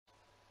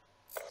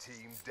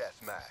Team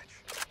deathmatch.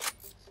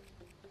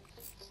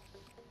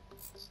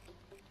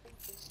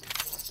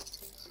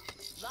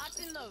 Locked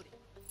and loaded.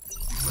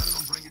 You planning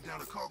on bringing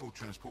down a cargo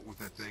transport with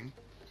that thing?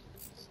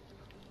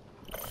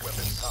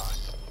 Weapons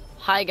hot.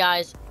 Hi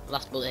guys,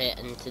 Last Bullet here,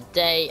 and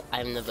today I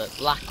have another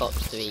Black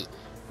Ops 3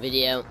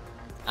 video,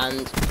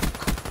 and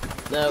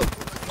no,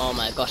 oh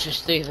my gosh,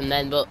 there's 3 of them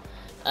then,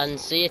 and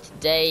so yeah,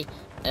 today,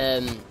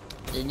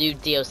 the new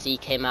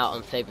DLC came out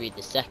on February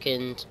the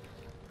 2nd,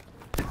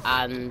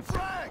 and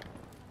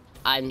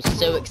I'm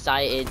so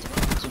excited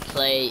to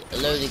play a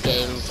load of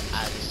games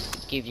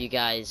and give you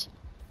guys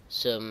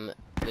some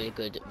really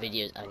good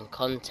videos and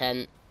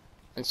content.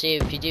 And so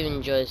if you do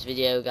enjoy this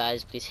video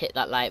guys, please hit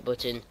that like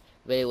button,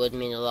 really would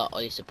mean a lot,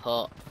 all your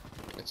support,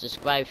 and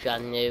subscribe if you are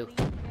new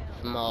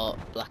for more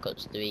Black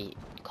Ops 3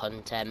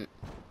 content.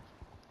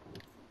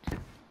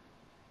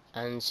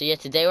 And so yeah,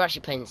 today we're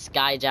actually playing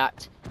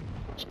SKYJACKED,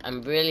 which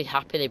I'm really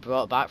happy they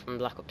brought back from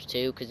Black Ops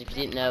 2, because if you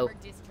didn't know,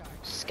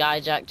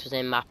 SKYJACKED was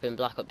a map in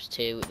Black Ops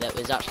 2 that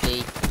was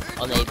actually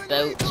on a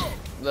boat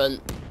run.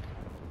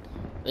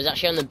 It was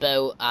actually on the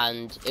boat,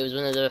 and it was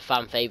one of the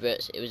fan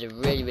favourites. It was a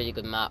really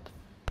good map,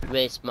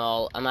 really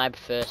small, and I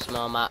prefer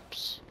small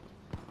maps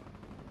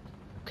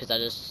because I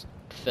just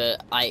prefer,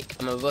 like,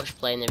 I'm a rush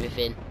player and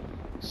everything,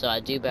 so I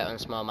do better on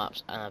small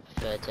maps, and I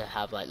prefer to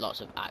have like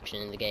lots of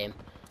action in the game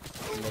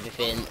and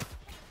everything.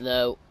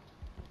 Though,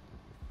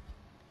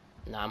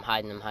 no, I'm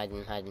hiding.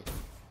 Alright.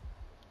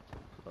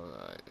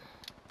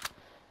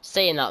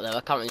 Saying that though,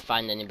 I can't really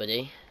find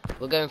anybody.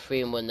 We're going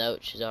 3-1 though,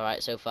 which is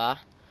alright so far.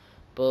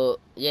 But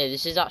yeah,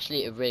 this is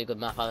actually a really good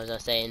map, as I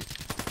was saying.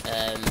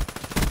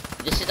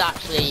 This is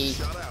actually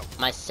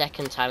my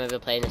second time ever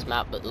playing this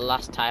map, but the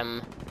last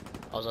time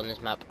I was on this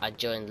map, I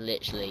joined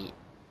literally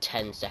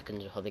 10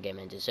 seconds before the game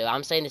ended. So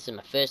I'm saying this is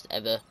my first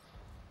ever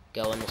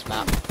go on this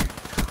map.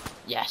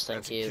 Yes,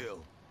 thank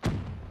you.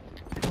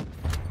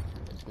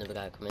 There's another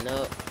guy coming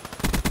up.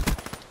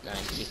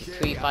 Nice, you can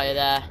pre-fire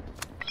there.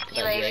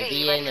 Got UAV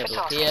in,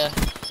 over here.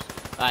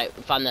 Right,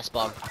 we found their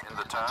spawn. In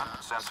the turn,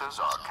 sensors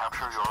are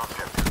capture your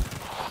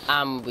objective.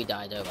 And we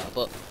died over,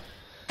 but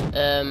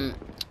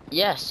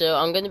yeah, so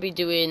I'm going to be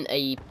doing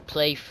a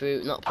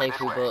playthrough, not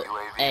playthrough, but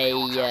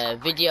a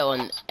video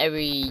on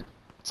every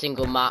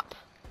single map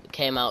that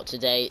came out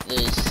today.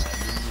 There's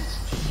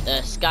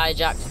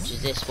SKYJACKED, which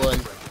is this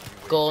one,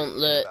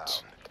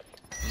 Gauntlet,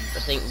 I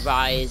think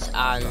Rise,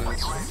 and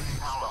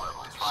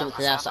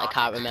something else that I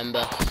can't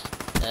remember.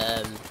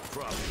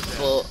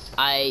 But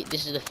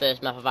this is the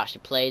first map I've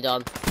actually played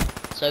on,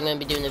 so I'm going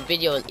to be doing a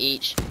video on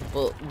each.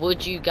 But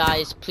would you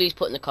guys please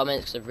put in the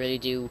comments, because I really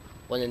do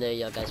want to know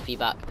your guys'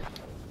 feedback.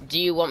 Do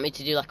you want me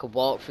to do like a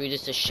walkthrough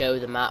just to show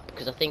the map?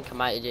 Because I think I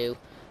might do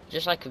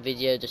just like a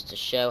video just to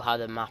show how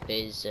the map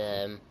is,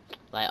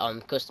 like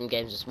on custom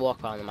games, just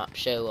walk around the map,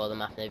 show all the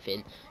map and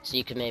everything, so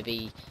you can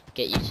maybe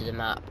get used to the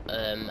map,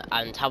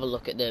 and have a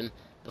look at them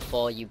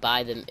before you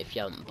buy them if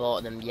you haven't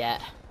bought them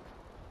yet.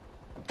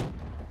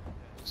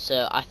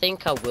 So I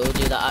think I will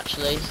do that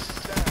actually.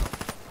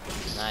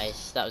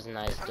 Nice, that was a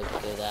nice double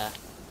kill there.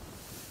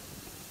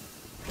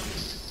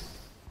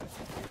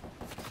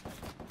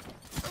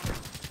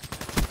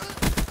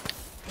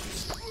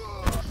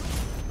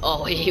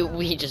 Oh,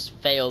 we just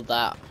failed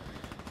that.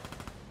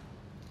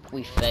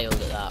 We failed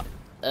at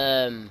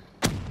that.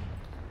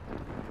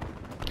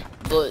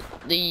 But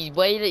the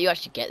way that you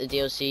actually get the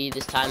DLC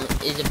this time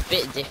is a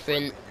bit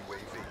different.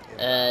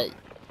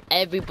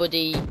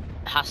 Everybody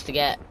has to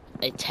get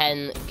a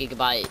 10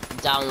 GB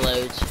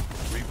download,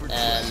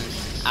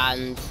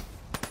 and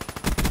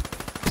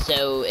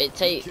so it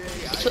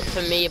took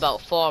for me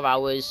about 4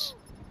 hours,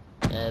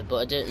 but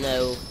I don't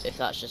know if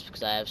that's just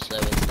because I have slow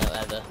internet or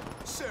whatever.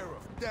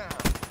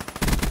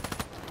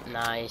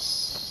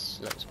 Nice,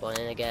 not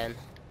spawning again.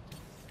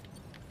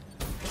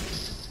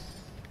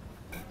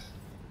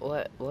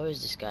 Where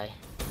is this guy?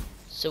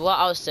 So what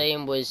I was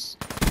saying was,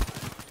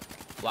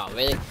 wow,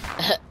 really?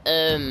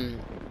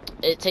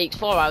 It takes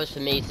 4 hours for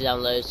me to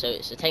download, so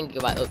it's a 10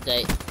 GB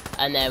update,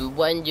 and then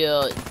when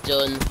you're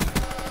done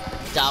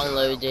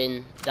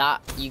downloading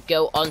that, you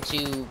go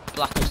onto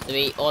Black Ops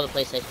 3 or the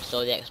PlayStation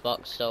Store, the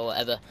Xbox Store,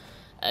 whatever,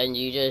 and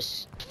you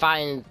just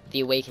find the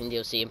Awakening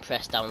DLC and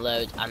press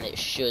download, and it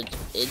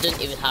doesn't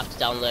even have to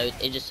download,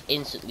 it just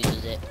instantly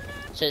does it.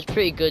 So it's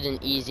pretty good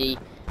and easy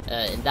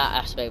in that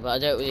aspect, but I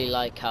don't really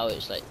like how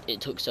it's like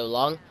it took so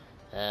long,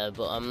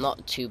 but I'm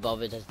not too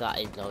bothered, as that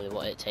is normally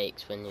what it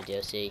takes when you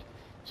DLC.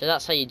 So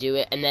that's how you do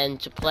it. And then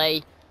to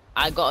play,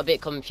 I got a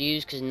bit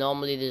confused because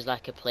normally there's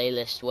like a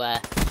playlist where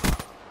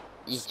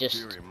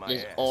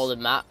there's all the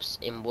maps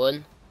in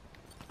one,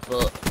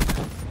 but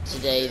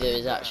today there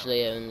was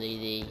actually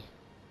only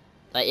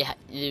there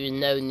was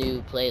no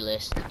new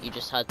playlist. You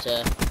just had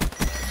to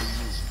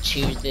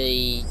choose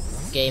the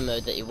game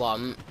mode that you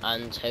want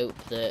and hope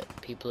that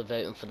people are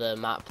voting for the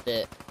map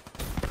that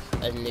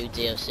a new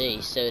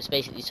DLC. So it's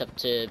basically just have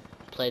to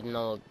play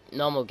the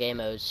normal game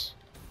modes,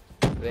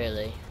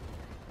 really.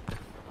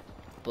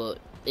 But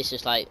it's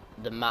just like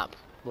the map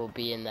will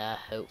be in there,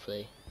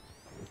 hopefully.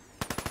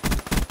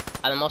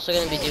 And I'm also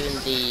going to be doing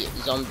the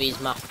zombies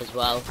map as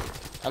well.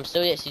 I'm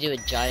still yet to do a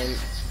giant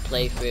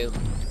playthrough,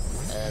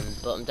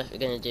 but I'm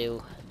definitely going to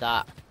do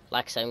that.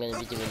 Like I said, I'm going to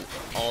be doing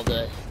all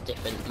the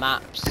different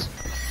maps.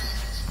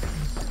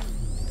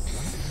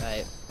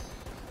 Right.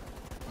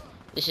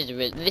 This is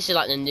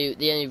like the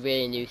only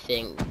really new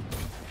thing,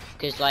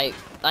 because like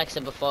I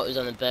said before, it was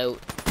on a boat.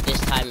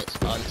 This time it's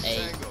on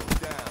a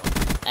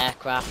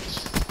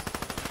aircraft,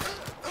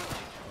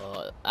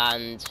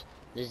 and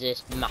there's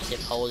this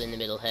massive hole in the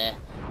middle here,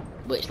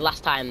 which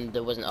last time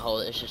there wasn't a hole.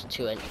 It was just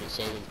 2 entrances.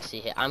 You can see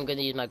here. I'm going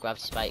to use my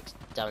gravity spikes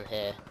down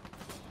here,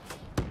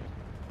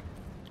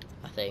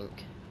 I think.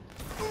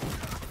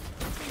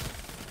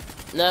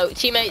 No,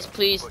 teammates,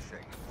 please.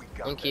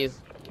 Thank you.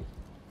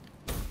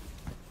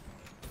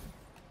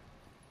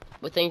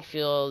 But thank you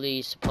for all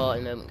the support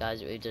in the moment,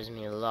 guys. It really does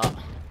mean a lot.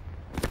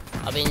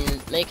 I've been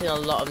making a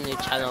lot of new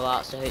channel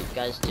art, so I hope you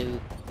guys do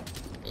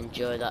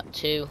enjoy that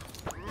too.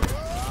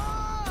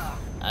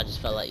 I just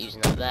felt like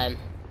using that then.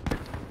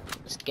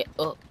 Let's get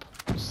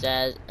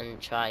upstairs and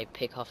try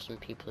pick off some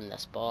people in their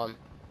spawn.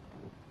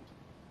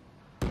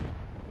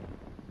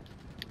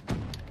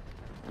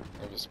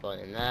 Maybe spawn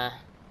in there.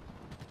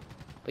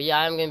 But yeah,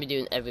 I'm going to be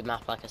doing every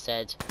map, like I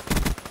said.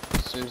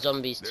 Some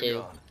zombies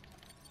too.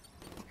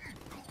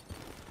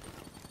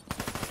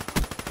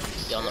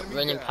 You're not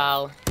running,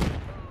 pal.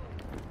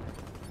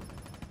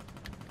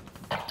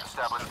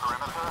 Establish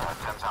perimeter at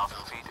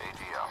 10,000 feet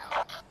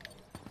ATL.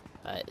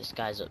 Right, this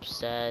guy's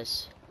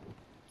upstairs.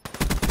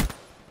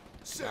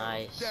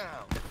 Nice.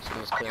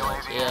 Someone's coming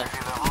out here.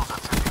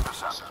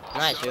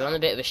 Nice, we're on a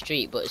bit of a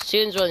streak, but as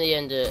soon as we're on the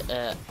end of,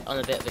 on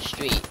a bit of a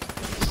streak,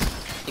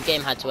 the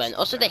game had to end.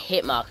 Also, the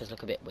hit markers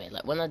look a bit weird.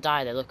 Like when I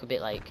die, they look a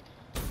bit like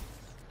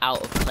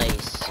out of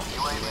place.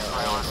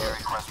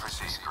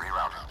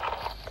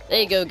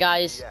 There you go,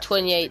 guys.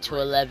 28 to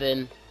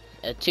 11,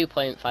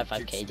 2.55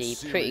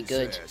 KD, pretty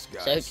good.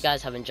 So I hope you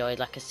guys have enjoyed.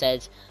 Like I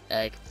said,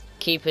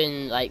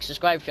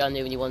 subscribe if you are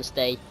new and you want to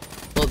stay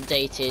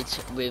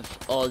updated with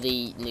all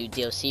the new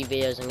DLC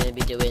videos I'm going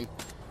to be doing.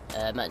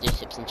 Might do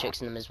tips and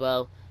tricks in them as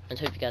well. And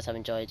hope you guys have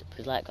enjoyed.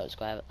 Please like, comment,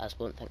 subscribe as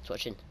well. Thanks for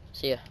watching.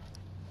 See ya.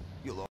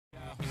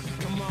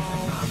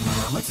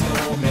 Mama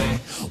told me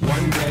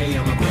one day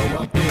I'ma grow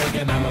up big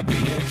and I'ma be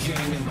a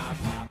king in my